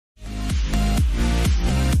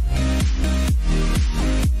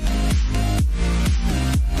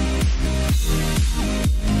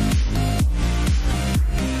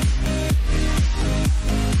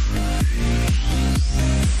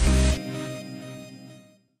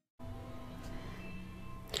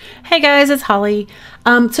Hey guys, it's Holly.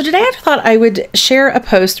 So today I thought I would share a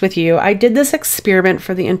post with you. I did this experiment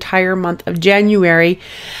for the entire month of January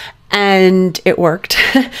and it worked.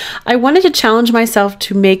 I wanted to challenge myself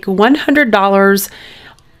to make $100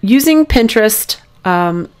 using Pinterest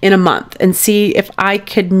in a month and see if I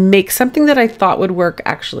could make something that I thought would work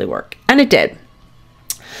actually work. And it did.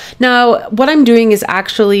 Now, what I'm doing is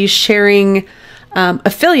actually sharing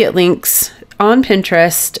affiliate links on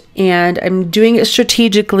Pinterest, and I'm doing it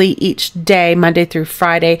strategically each day, Monday through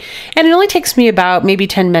Friday. And it only takes me about maybe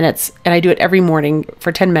 10 minutes, and I do it every morning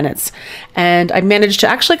for 10 minutes. And I managed to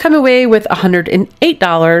actually come away with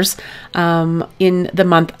 $108 in the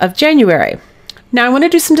month of January. Now, I want to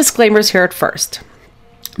do some disclaimers here at first.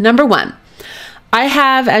 Number one, I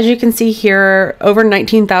have, as you can see here, over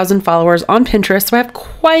 19,000 followers on Pinterest. So I have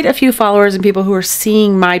quite a few followers and people who are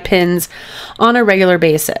seeing my pins on a regular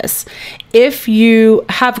basis. If you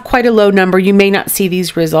have quite a low number, you may not see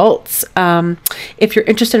these results. If you're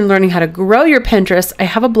interested in learning how to grow your Pinterest, I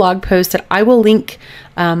have a blog post that I will link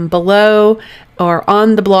below or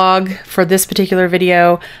on the blog for this particular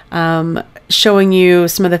video, showing you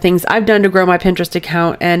some of the things I've done to grow my Pinterest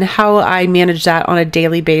account and how I manage that on a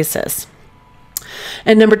daily basis.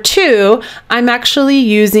 And number two, I'm actually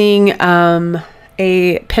using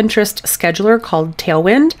a Pinterest scheduler called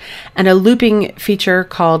Tailwind and a looping feature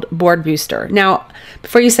called Board Booster. Now,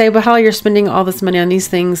 before you say, well, how you're spending all this money on these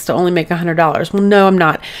things to only make $100? Well, no, I'm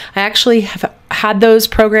not. I actually have had those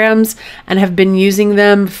programs and have been using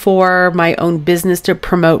them for my own business to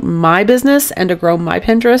promote my business and to grow my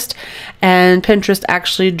Pinterest. And Pinterest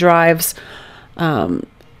actually drives,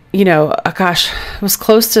 gosh, it was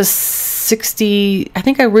close to 60, I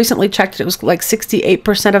think I recently checked it was like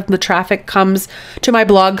 68% of the traffic comes to my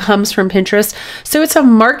blog comes from Pinterest. So it's a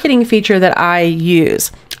marketing feature that I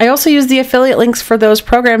use. I also use the affiliate links for those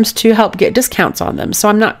programs to help get discounts on them. So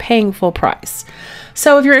I'm not paying full price.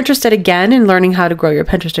 So if you're interested again in learning how to grow your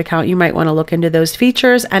Pinterest account, you might want to look into those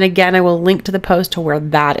features. And again, I will link to the post to where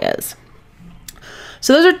that is.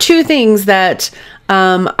 So those are two things that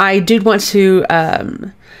I did want to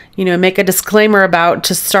make a disclaimer about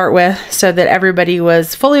to start with so that everybody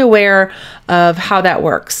was fully aware of how that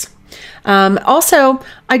works. Also,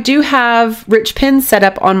 I do have rich pins set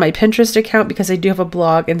up on my Pinterest account because I do have a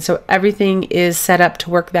blog, and so everything is set up to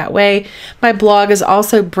work that way. My blog is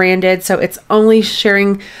also branded, so it's only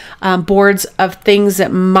sharing boards of things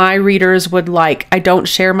that my readers would like. I don't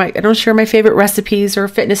share my favorite recipes or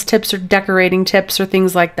fitness tips or decorating tips or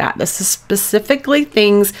things like that. This is specifically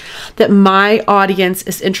things that my audience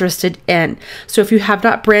is interested in. So if you have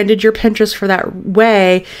not branded your Pinterest for that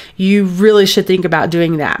way, you really should think about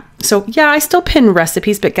doing that. So yeah, I still pin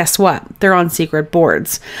recipes, but guess what? They're on secret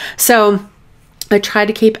boards. So I try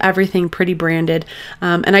to keep everything pretty branded,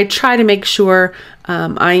 and I try to make sure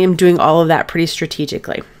I am doing all of that pretty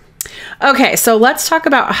strategically. Okay, so let's talk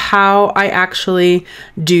about how I actually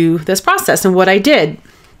do this process and what I did.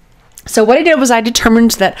 So what I did was I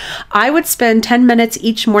determined that I would spend 10 minutes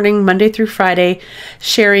each morning, Monday through Friday,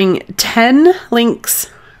 sharing 10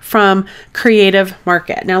 links from Creative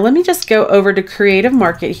Market. Now let me just go over to Creative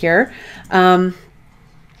Market here. So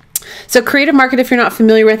Creative Market, if you're not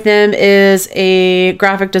familiar with them, is a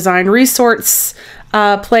graphic design resource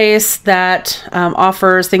place that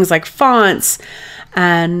offers things like fonts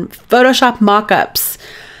and Photoshop mockups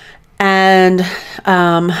and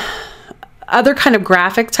other kind of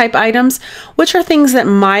graphic type items, which are things that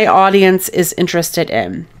my audience is interested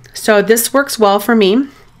in. So this works well for me.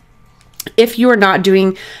 If you are not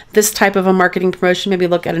doing this type of a marketing promotion, maybe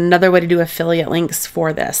look at another way to do affiliate links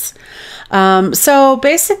for this. So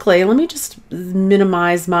basically, let me just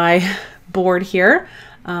minimize my board here.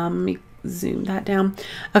 Let me zoom that down.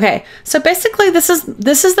 Okay, so basically this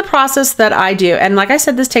is the process that I do. And like I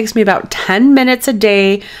said, this takes me about 10 minutes a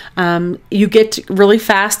day. You get really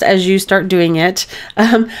fast as you start doing it.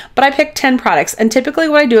 But I pick 10 products. And typically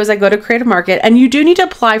what I do is I go to Creative Market, and you do need to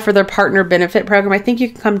apply for their partner benefit program. I think you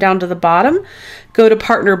can come down to the bottom, go to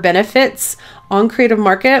partner benefits on Creative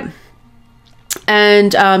Market,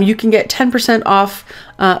 and you can get 10% off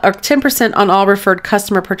or 10% on all referred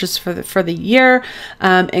customer purchase for the year,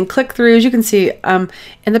 and click-throughs. You can see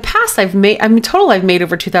in the past I've made over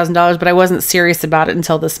 $2,000, but I wasn't serious about it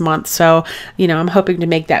until this month. So I'm hoping to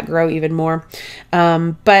make that grow even more.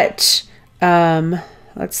 Let's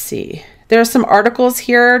see. There are some articles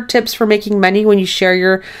here, tips for making money when you share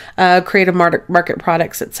your Creative Market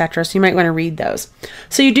products, etc. So you might want to read those.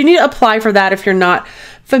 So you do need to apply for that if you're not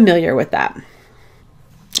familiar with that.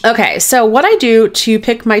 Okay, so what I do to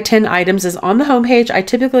pick my 10 items is on the home page, I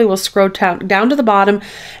typically will scroll down to the bottom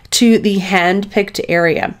to the hand-picked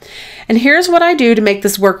area. And here's what I do to make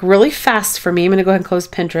this work really fast for me. I'm going to go ahead and close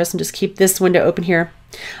Pinterest and just keep this window open here.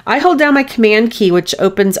 I hold down my Command key, which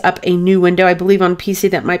opens up a new window. I believe on PC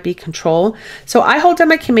that might be Control. So I hold down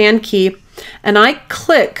my Command key and I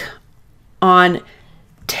click on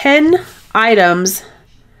 10 items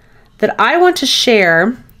that I want to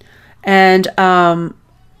share and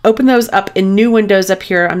open those up in new windows up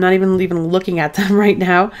here. I'm not even looking at them right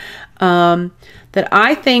now. That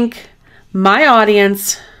I think my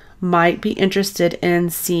audience might be interested in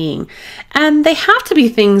seeing. And they have to be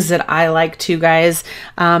things that I like too, guys.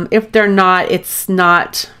 If they're not, it's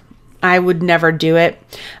not, I would never do it.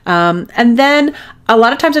 And then a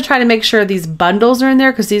lot of times I try to make sure these bundles are in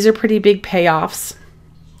there because these are pretty big payoffs.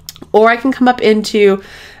 Or I can come up into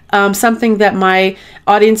something that my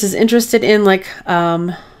audience is interested in, like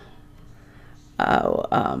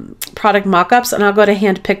product mock-ups, and I'll go to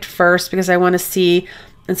hand-picked first because I want to see,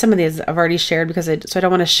 and some of these I've already shared because so I don't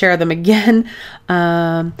want to share them again.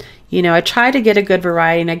 You know, I try to get a good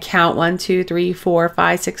variety and I count 1, 2, 3, 4,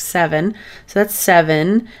 5, 6, 7. So that's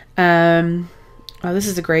 7. Oh, this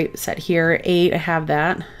is a great set here. 8, I have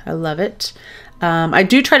that. I love it. I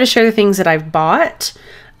do try to share the things that I've bought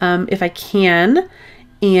if I can.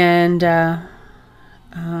 And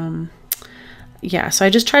yeah, so I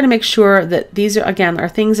just try to make sure that these are, again, are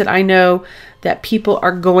things that I know that people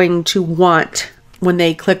are going to want when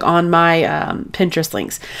they click on my Pinterest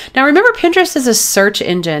links. Now remember, Pinterest is a search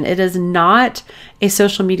engine. It is not a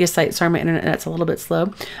social media site. Sorry, my internet's a little bit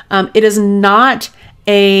slow. It is not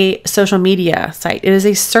a social media site. It is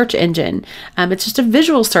a search engine. It's just a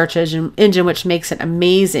visual search engine, which makes it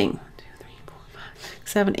amazing.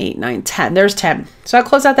 7, 8, 9, 10. There's 10. So I'll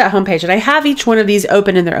close out that homepage and I have each one of these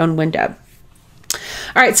open in their own window.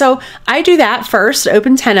 All right, so I do that first,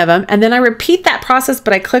 open 10 of them, and then I repeat that process,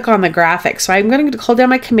 but I click on the graphic. So I'm going to hold down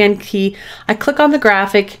my Command key. I click on the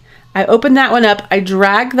graphic. I open that one up. I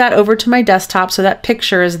drag that over to my desktop so that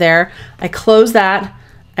picture is there. I close that.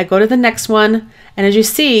 I go to the next one. And as you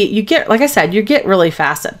see, you get, like I said, you get really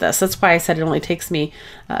fast at this. That's why I said it only takes me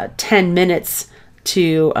 10 minutes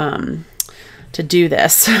to do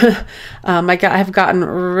this. I've gotten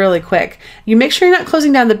really quick. You make sure you're not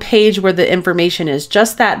closing down the page where the information is,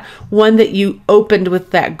 just that one that you opened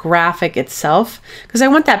with that graphic itself, because I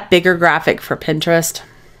want that bigger graphic for Pinterest.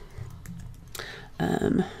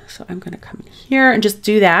 So I'm going to come in here and just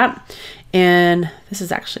do that. And this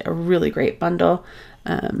is actually a really great bundle.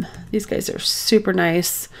 These guys are super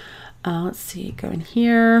nice. Let's see, go in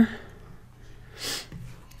here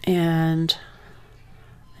and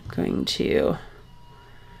going to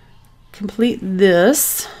complete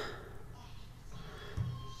this,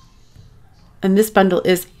 and this bundle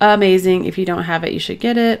is amazing. If you don't have it, you should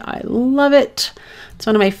get it. I love it. It's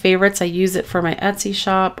one of my favorites. I use it for my Etsy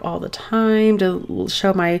shop all the time to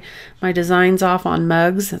show my designs off on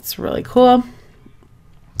mugs. That's really cool.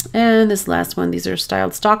 And this last one, these are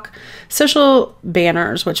styled stock social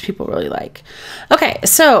banners, which people really like. Okay,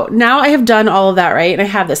 so now I have done all of that, right? And I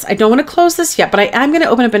have this. I don't want to close this yet, but I am going to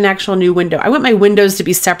open up an actual new window. I want my windows to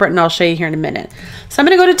be separate, and I'll show you here in a minute. So I'm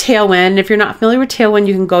going to go to Tailwind. If you're not familiar with Tailwind,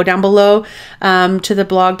 you can go down below to the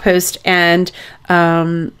blog post and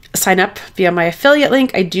sign up via my affiliate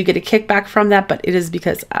link. I do get a kickback from that, but it is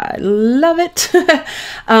because I love it.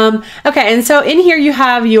 Okay, and so in here you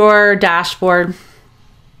have your dashboard.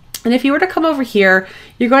 And if you were to come over here,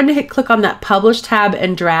 you're going to click on that Publish tab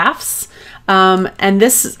and Drafts. And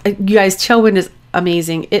this, you guys, Tailwind is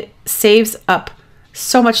amazing. It saves up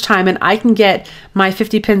so much time, and I can get my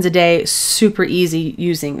 50 pins a day super easy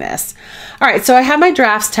using this. All right, so I have my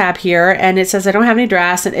Drafts tab here, and it says I don't have any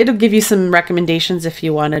drafts, and it'll give you some recommendations if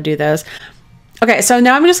you want to do those. Okay, so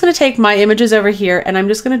now I'm just going to take my images over here, and I'm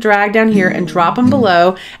just going to drag down here and drop them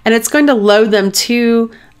below, and it's going to load them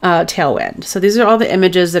to Tailwind. So these are all the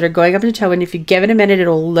images that are going up into Tailwind. If you give it a minute,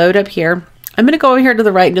 it'll load up here. I'm going to go over here to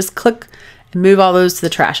the right and just click and move all those to the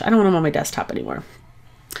trash. I don't want them on my desktop anymore.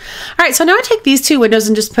 All right, so now I take these two windows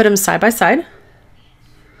and just put them side by side.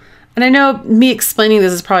 And I know me explaining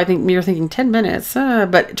this is probably you're thinking 10 minutes,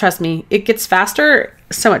 but trust me, it gets faster,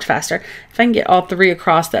 so much faster. If I can get all three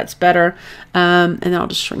across, that's better. And then I'll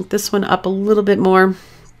just shrink this one up a little bit more.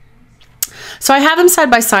 So I have them side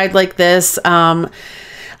by side like this.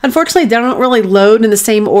 Unfortunately, they don't really load in the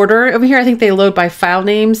same order. Over here, I think they load by file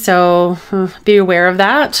name, so be aware of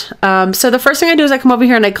that. So the first thing I do is I come over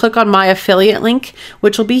here and I click on my affiliate link,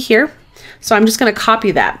 which will be here. So I'm just going to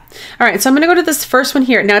copy that. All right, so I'm going to go to this first one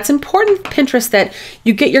here. Now it's important, Pinterest, that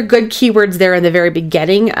you get your good keywords there in the very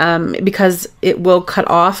beginning because it will cut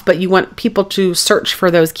off, but you want people to search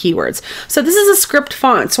for those keywords. So this is a script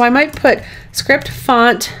font. So I might put script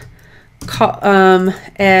font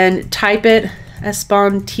and type it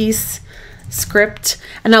Espantis script,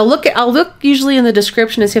 and I'll look usually in the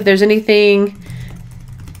description to see if there's anything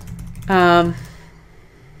I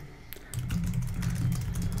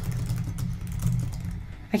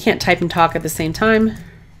can't type and talk at the same time.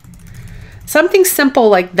 Something simple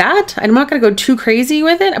like that. I'm not going to go too crazy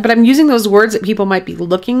with it, but I'm using those words that people might be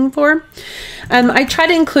looking for. I try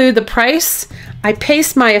to include the price. I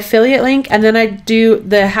paste my affiliate link, and then I do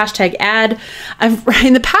the hashtag ad.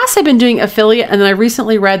 In the past I've been doing affiliate, and then I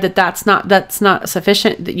recently read that that's not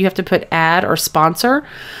sufficient, that you have to put ad or sponsor.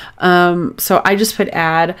 So I just put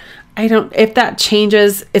ad. If that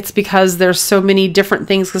changes, it's because there's so many different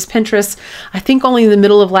things, because Pinterest, I think only in the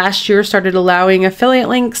middle of last year started allowing affiliate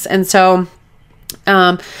links. And so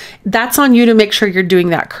that's on you to make sure you're doing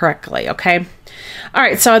that correctly. Okay. All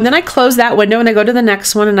right. So then I close that window and I go to the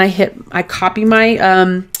next one, and I copy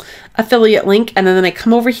my affiliate link, and then I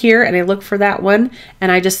come over here and I look for that one,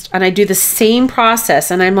 and I do the same process,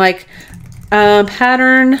 and I'm like,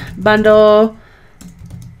 pattern bundle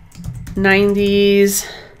 90s,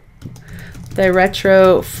 the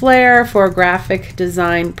retro flair for graphic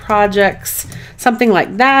design projects, something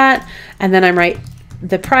like that. And then I write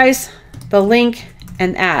the price, the link,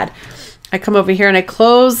 and add. I come over here and I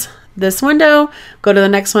close this window, go to the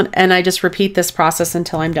next one, and I just repeat this process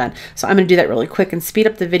until I'm done. So I'm going to do that really quick and speed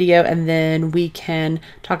up the video, and then we can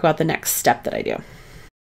talk about the next step that I do.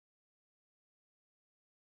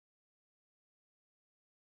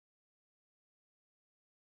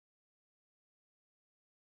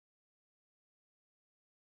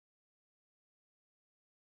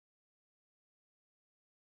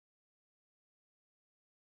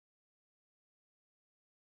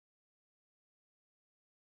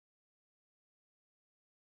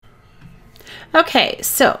 Okay,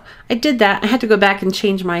 so I did that. I had to go back and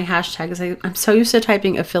change my hashtag because I'm so used to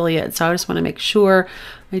typing affiliate, so I just want to make sure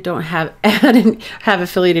I don't have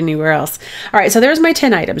affiliate anywhere else. All right, so there's my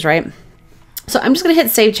 10 items, right? So I'm just going to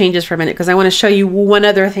hit save changes for a minute because I want to show you one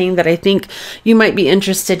other thing that I think you might be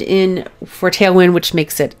interested in for Tailwind, which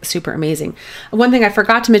makes it super amazing. One thing I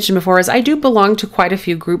forgot to mention before is I do belong to quite a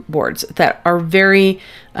few group boards that are very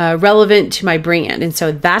relevant to my brand. And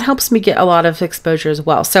so that helps me get a lot of exposure as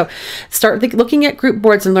well. So start looking at group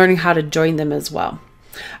boards and learning how to join them as well.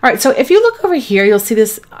 All right, so if you look over here, you'll see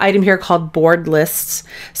this item here called board lists.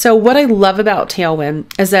 So what I love about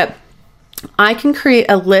Tailwind is that I can create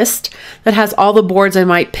a list that has all the boards I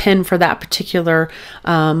might pin for that particular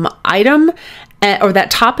item or that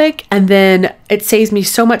topic, and then it saves me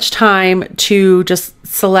so much time to just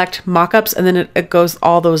select mockups, and then it goes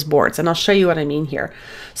all those boards, and I'll show you what I mean here.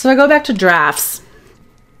 So I go back to drafts,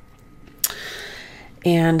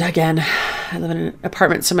 and again, I live in an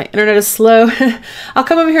apartment, so my internet is slow. I'll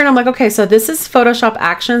come over here and I'm like, okay, so this is Photoshop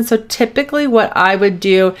Action. So typically what I would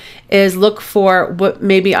do is look for what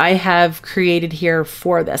maybe I have created here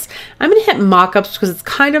for this. I'm going to hit mockups because it's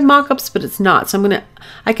kind of mockups, but it's not. So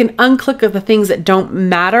I can unclick the things that don't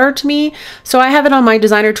matter to me. So I have it on my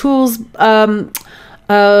designer tools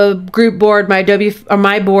group board, my Adobe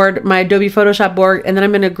Photoshop board, and then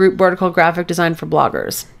I'm in a group board called Graphic Design for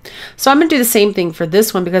Bloggers. So I'm going to do the same thing for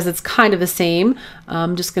this one because it's kind of the same.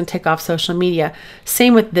 I'm just going to take off social media.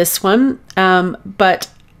 Same with this one, but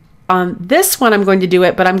on this one I'm going to do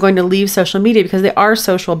it, but I'm going to leave social media because they are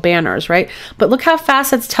social banners, right? But look how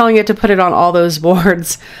fast it's telling it to put it on all those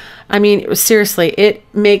boards. I mean, seriously, it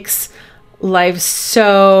makes life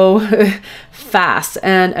so fast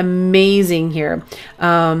and amazing here.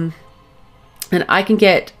 And I can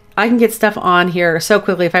get stuff on here so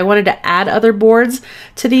quickly. If I wanted to add other boards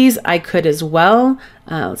to these, I could as well.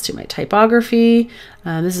 Let's do my typography.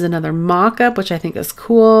 This is another mock-up, which I think is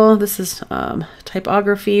cool. This is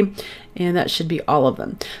typography, and that should be all of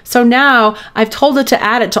them. So now I've told it to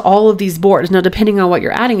add it to all of these boards. Now, depending on what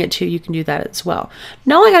you're adding it to, you can do that as well.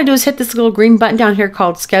 Now all I gotta do is hit this little green button down here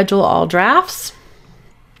called Schedule All Drafts,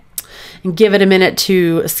 and give it a minute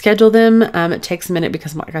to schedule them. It takes a minute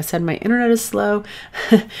because, like I said, my internet is slow.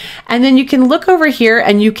 And then you can look over here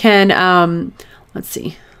and you can, let's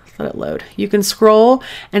see, let it load. You can scroll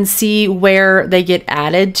and see where they get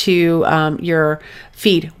added to your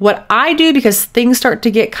feed. What I do, because things start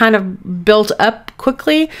to get kind of built up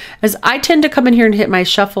quickly, is I tend to come in here and hit my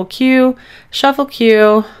shuffle queue,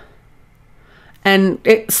 and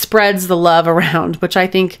it spreads the love around, which I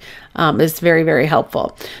think is very, very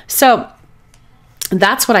helpful. So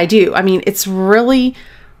that's what I do. I mean, it's really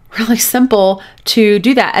simple to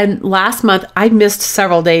do that. And last month I missed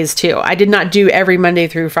several days too. I did not do every Monday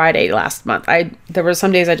through Friday last month. There were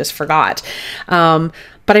some days I just forgot.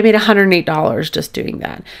 But I made $108 just doing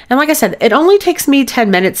that. And like I said, it only takes me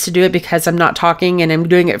 10 minutes to do it because I'm not talking and I'm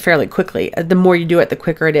doing it fairly quickly. The more you do it, the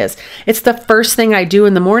quicker it is. It's the first thing I do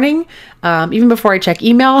in the morning. Even before I check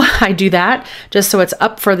email, I do that just so it's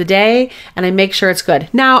up for the day and I make sure it's good.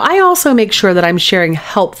 Now, I also make sure that I'm sharing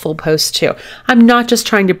helpful posts too. I'm not just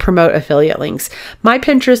trying to promote affiliate links. My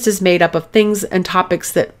Pinterest is made up of things and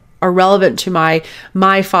topics that are relevant to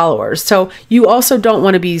my followers. So you also don't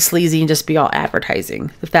want to be sleazy and just be all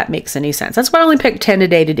advertising, if that makes any sense. That's why I only pick 10 a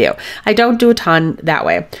day to do. I don't do a ton that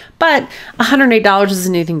way, but $108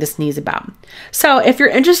 isn't anything to sneeze about. So if you're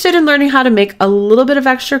interested in learning how to make a little bit of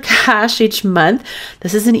extra cash each month,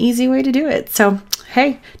 this is an easy way to do it. So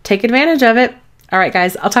hey, take advantage of it. All right,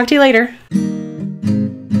 guys, I'll talk to you later.